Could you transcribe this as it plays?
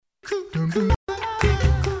Welcome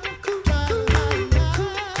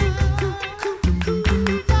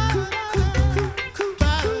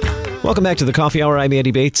back to the Coffee Hour. I'm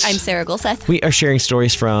Andy Bates. I'm Sarah Gulseth. We are sharing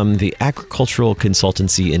stories from the Agricultural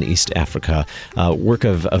Consultancy in East Africa, work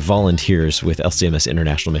of volunteers with LCMS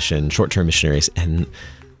International Mission, short-term missionaries, and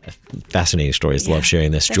fascinating stories. Love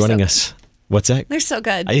sharing this. Joining us. What's that? They're so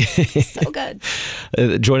good. So good.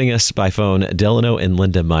 Joining us by phone, Delano and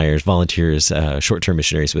Linda Meyers, volunteers, short-term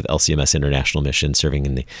missionaries with LCMS International Mission,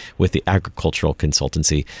 serving with the Agricultural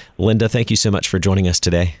Consultancy. Linda, thank you so much for joining us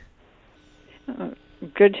today.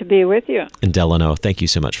 Good to be with you. And Delano, thank you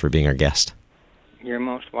so much for being our guest. You're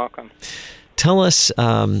most welcome. Tell us,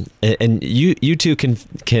 and you two can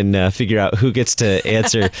figure out who gets to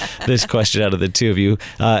answer this question out of the two of you.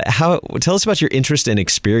 Tell us about your interest and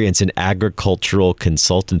experience in agricultural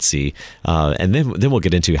consultancy, and then we'll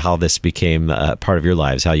get into how this became part of your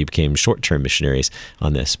lives, how you became short-term missionaries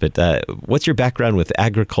on this. But what's your background with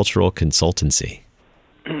agricultural consultancy?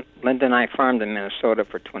 Linda and I farmed in Minnesota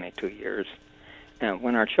for 22 years.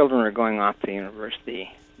 When our children were going off to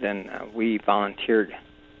university, then we volunteered,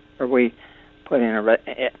 or we put in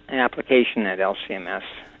an application at LCMS,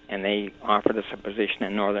 and they offered us a position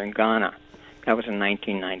in northern Ghana. That was in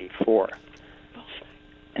 1994.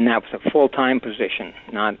 And that was a full-time position,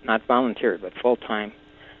 not volunteer, but full-time.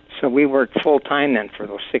 So we worked full-time then for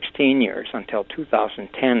those 16 years until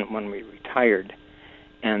 2010 when we retired.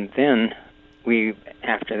 And then we,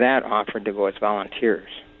 after that, offered to go as volunteers.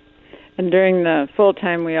 And during the full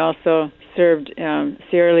time, we also served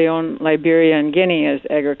Sierra Leone, Liberia, and Guinea as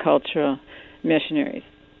agricultural missionaries.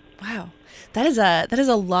 Wow, that is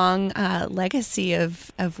a long legacy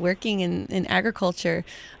of working in agriculture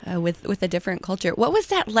with a different culture. What was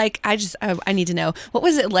that like? I need to know. What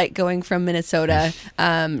was it like going from Minnesota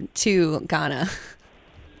to Ghana?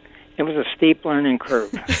 It was a steep learning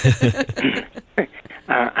curve.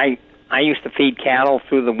 I used to feed cattle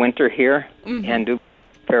through the winter here and do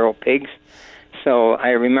feral pigs. So I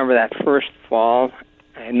remember that first fall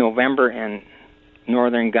in November in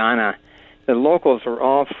northern Ghana, the locals were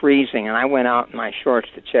all freezing, and I went out in my shorts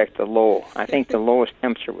to check the low. I think the lowest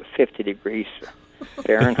temperature was 50 degrees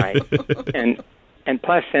Fahrenheit. and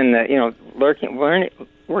plus in the,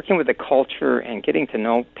 working with the culture and getting to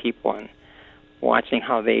know people and watching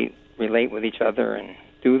how they relate with each other and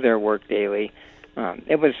do their work daily,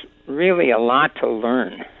 it was really a lot to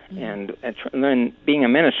learn. And then being a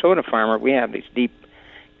Minnesota farmer, we have these deep,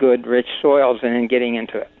 good, rich soils, and then getting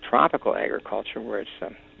into tropical agriculture where it's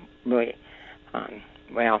really,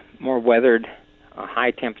 more weathered,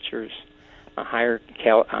 high temperatures, higher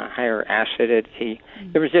acidity.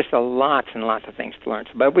 There was just lots and lots of things to learn.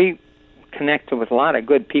 But we connected with a lot of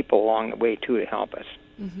good people along the way, too, to help us.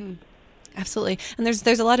 Mm-hmm. Absolutely, and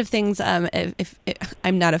there's a lot of things. If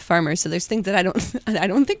I'm not a farmer, so there's things that I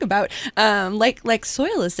don't think about, like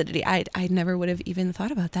soil acidity. I never would have even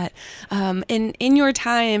thought about that. In your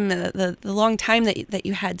time, the long time that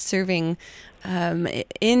you had serving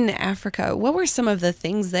in Africa, what were some of the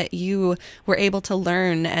things that you were able to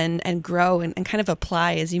learn and grow and kind of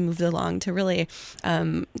apply as you moved along to really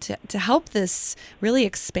to help this really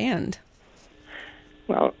expand?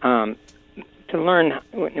 Well. To learn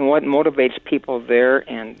what motivates people there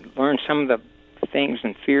and learn some of the things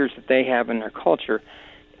and fears that they have in their culture.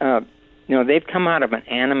 They've come out of an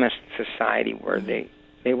animist society where they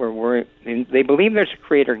were worried. They believe there's a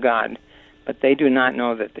creator God, but they do not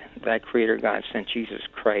know that creator God sent Jesus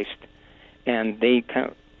Christ. And they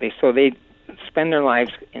spend their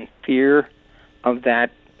lives in fear of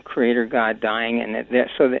that creator God dying, and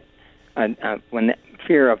when the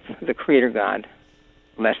fear of the creator God,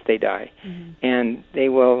 lest they die. Mm-hmm. And they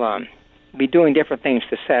will be doing different things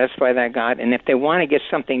to satisfy that God. And if they want to get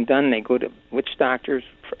something done, they go to witch doctors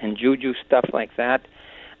and juju, stuff like that.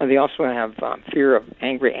 And they also have fear of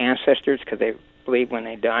angry ancestors because they believe when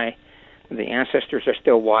they die, the ancestors are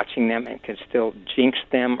still watching them and can still jinx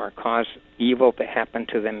them or cause evil to happen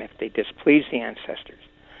to them if they displease the ancestors.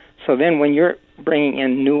 So then when you're bringing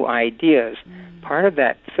in new ideas, part of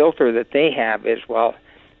that filter that they have is, well,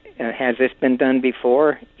 has this been done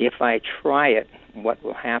before? If I try it, what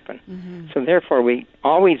will happen? Mm-hmm. So therefore, we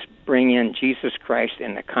always bring in Jesus Christ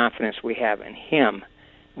and the confidence we have in Him.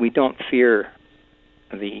 We don't fear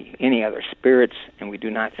any other spirits, and we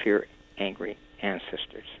do not fear angry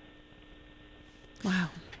ancestors. Wow.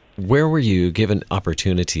 Where were you given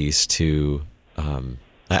opportunities to,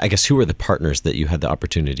 I guess, who were the partners that you had the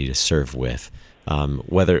opportunity to serve with?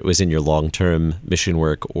 Whether it was in your long-term mission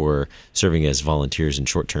work or serving as volunteers in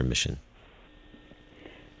short-term mission?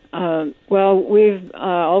 Well, we've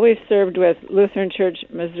always served with Lutheran Church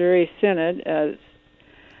Missouri Synod as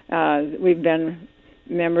We've been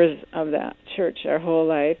members of that church our whole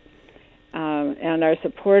life, and our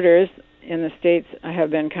supporters in the States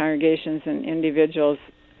have been congregations and individuals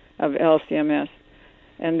of LCMS.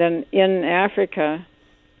 And then in Africa,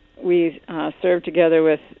 we served together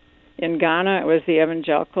with, in Ghana, it was the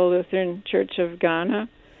Evangelical Lutheran Church of Ghana,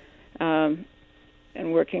 and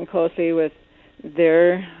working closely with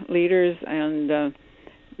their leaders and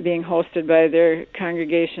being hosted by their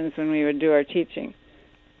congregations when we would do our teaching.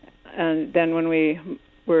 And then when we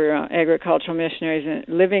were agricultural missionaries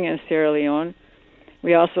living in Sierra Leone,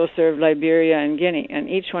 we also served Liberia and Guinea. And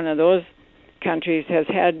each one of those countries has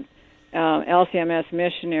had LCMS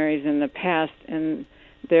missionaries in the past, and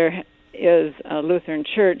there is a Lutheran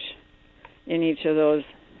Church in each of those.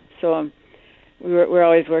 So we're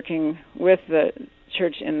always working with the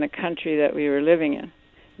church in the country that we were living in.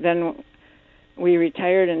 Then we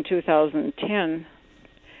retired in 2010,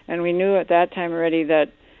 and we knew at that time already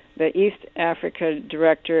that the East Africa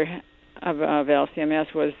director of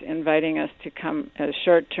LCMS was inviting us to come as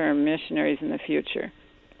short-term missionaries in the future.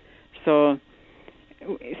 So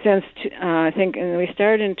since I think we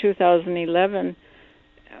started in 2011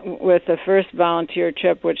 with the first volunteer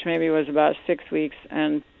trip, which maybe was about 6 weeks,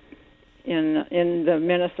 and in the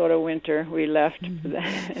Minnesota winter we left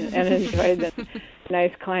and enjoyed the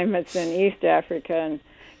nice climates in East Africa, and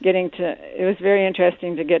it was very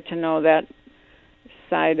interesting to get to know that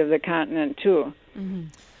side of the continent too.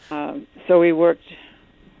 So we worked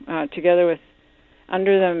together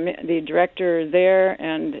under the director there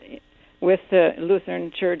and with the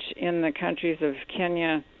Lutheran Church in the countries of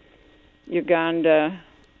Kenya, Uganda,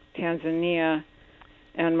 Tanzania,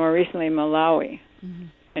 and more recently Malawi.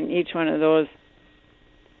 And each one of those,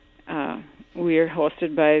 we are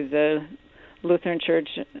hosted by the Lutheran Church.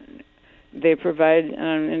 They provide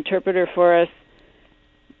an interpreter for us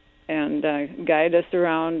and guide us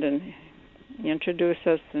around and introduce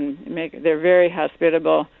us, and they're very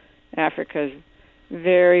hospitable. Africa's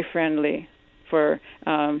very friendly for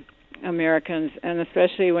Americans, and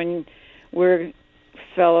especially when we're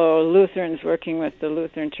fellow Lutherans working with the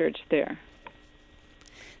Lutheran Church there.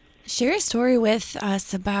 Share a story with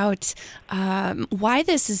us about why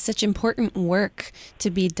this is such important work to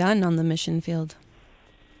be done on the mission field.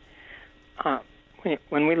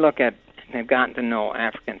 When we look at and have gotten to know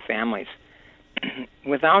African families,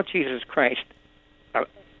 without Jesus Christ,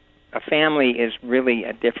 a family is really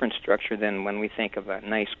a different structure than when we think of a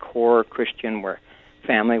nice core Christian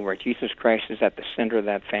family where Jesus Christ is at the center of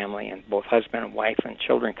that family and both husband and wife and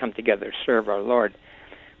children come together to serve our Lord.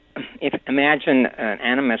 Imagine an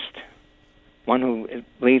animist, one who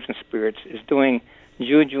believes in spirits, is doing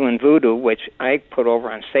juju and voodoo, which I put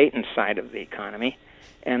over on Satan's side of the economy,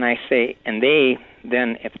 and I say, and they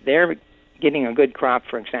then, if they're getting a good crop,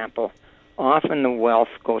 for example, often the wealth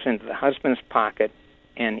goes into the husband's pocket,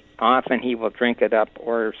 and often he will drink it up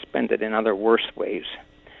or spend it in other worse ways.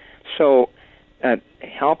 So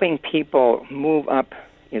helping people move up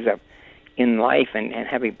in life and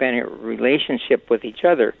having been in a relationship with each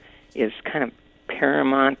other is kind of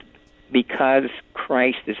paramount because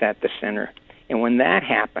Christ is at the center. And when that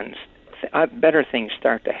happens, better things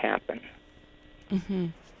start to happen. Mm-hmm.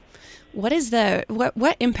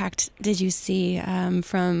 What impact did you see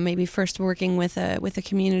from maybe first working with a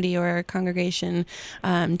community or a congregation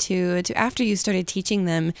to after you started teaching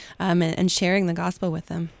them and sharing the gospel with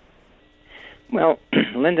them? Well,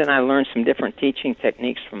 Linda and I learned some different teaching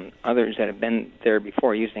techniques from others that have been there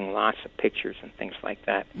before, using lots of pictures and things like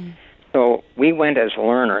that. So we went as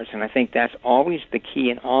learners, and I think that's always the key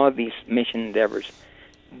in all of these mission endeavors.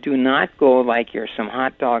 Do not go like you're some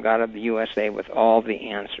hot dog out of the USA with all the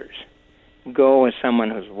answers. Go as someone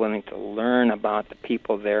who's willing to learn about the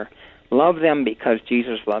people there. Love them because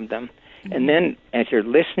Jesus loved them. Mm-hmm. And then as you're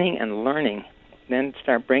listening and learning, then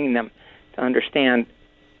start bringing them to understand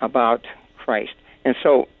about Christ. And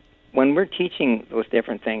so when we're teaching those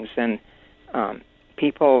different things, then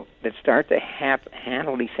people that start to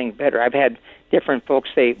handle these things better. I've had different folks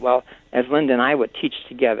say, well, as Linda and I would teach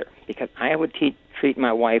together, because I would treat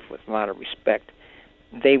my wife with a lot of respect,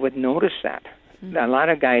 they would notice that. Mm-hmm. A lot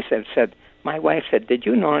of guys have said, my wife said, did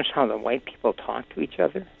you notice how the white people talk to each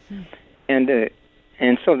other? Mm-hmm.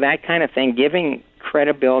 And so that kind of thing, giving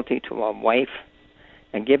credibility to a wife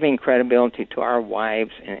and giving credibility to our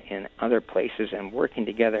wives in other places and working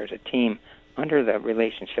together as a team under the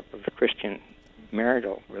relationship of the Christian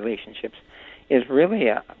marital relationships is really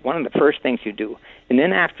one of the first things you do. And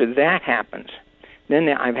then after that happens, then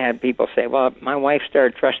I've had people say, well, my wife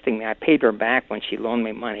started trusting me. I paid her back when she loaned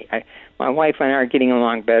me money. My wife and I are getting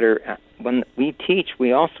along better. When we teach,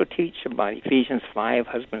 we also teach about Ephesians 5,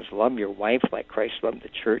 husbands, love your wife like Christ loved the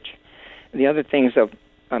church. The other things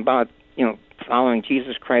about, following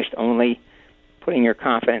Jesus Christ only, putting your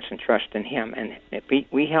confidence and trust in Him. And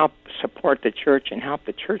we help support the church and help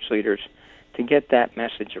the church leaders to get that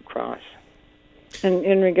message across. And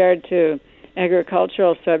in regard to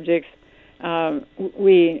agricultural subjects,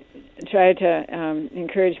 we try to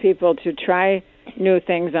encourage people to try new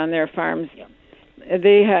things on their farms.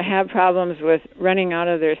 They have problems with running out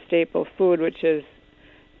of their staple food, which is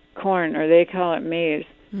corn, or they call it maize.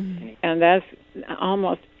 Mm-hmm. And that's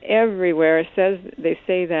almost everywhere. They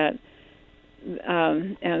say that.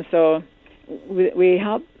 And so we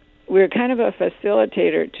help. We're kind of a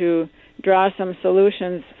facilitator to draw some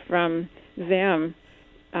solutions from them,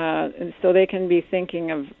 and so they can be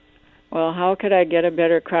thinking of, well, how could I get a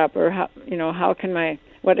better crop, or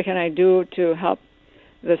what can I do to help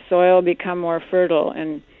the soil become more fertile?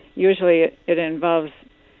 And usually it involves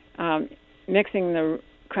mixing the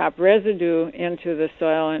crop residue into the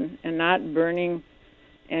soil and not burning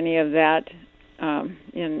any of that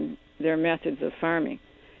in their methods of farming,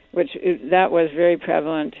 that was very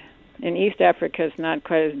prevalent. In East Africa, it's not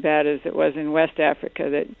quite as bad as it was in West Africa,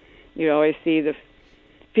 that you always see the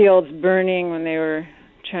fields burning when they were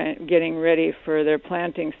getting ready for their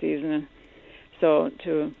planting season. So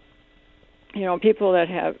people that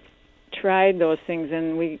have tried those things,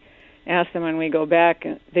 and we ask them when we go back,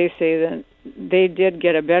 they say that they did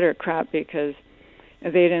get a better crop because they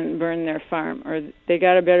didn't burn their farm, or they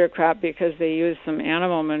got a better crop because they used some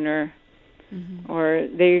animal manure, mm-hmm. or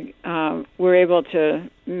they were able to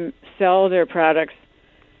sell their products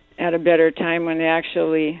at a better time when they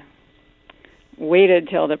actually waited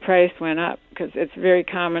till the price went up, because it's very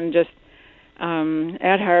common just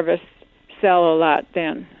at harvest sell a lot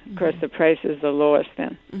then. Of course, the price is the lowest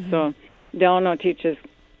then. Mm-hmm. So Delano teaches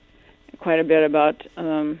quite a bit about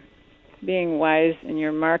being wise in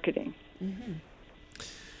your marketing. Mm-hmm.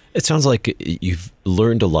 It sounds like you've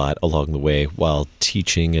learned a lot along the way while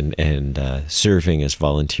teaching and serving as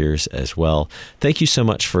volunteers as well. Thank you so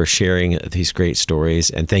much for sharing these great stories,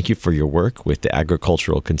 and thank you for your work with the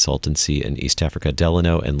Agricultural Consultancy in East Africa.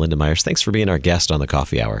 Delano and Linda Meyers, thanks for being our guest on the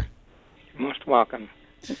Coffee Hour. You're most welcome.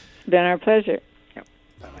 It's been our pleasure. Yep.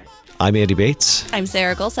 Bye-bye. I'm Andy Bates. I'm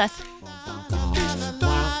Sarah Golseth.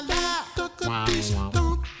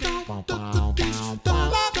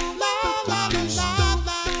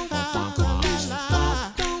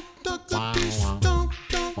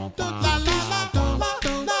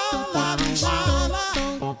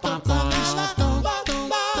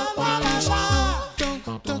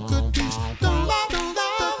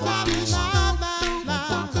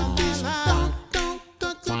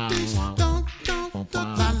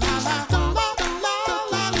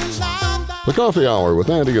 The Coffee Hour with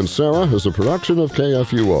Andy and Sarah is a production of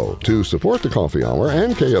KFUO. To support the Coffee Hour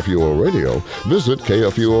and KFUO Radio, visit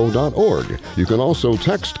KFUO.org. You can also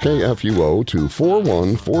text KFUO to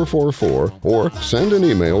 41444 or send an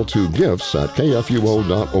email to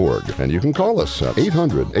gifts@KFUO.org. And you can call us at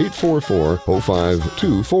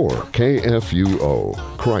 800-844-0524. KFUO.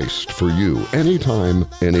 Christ for you, anytime,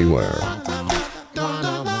 anywhere.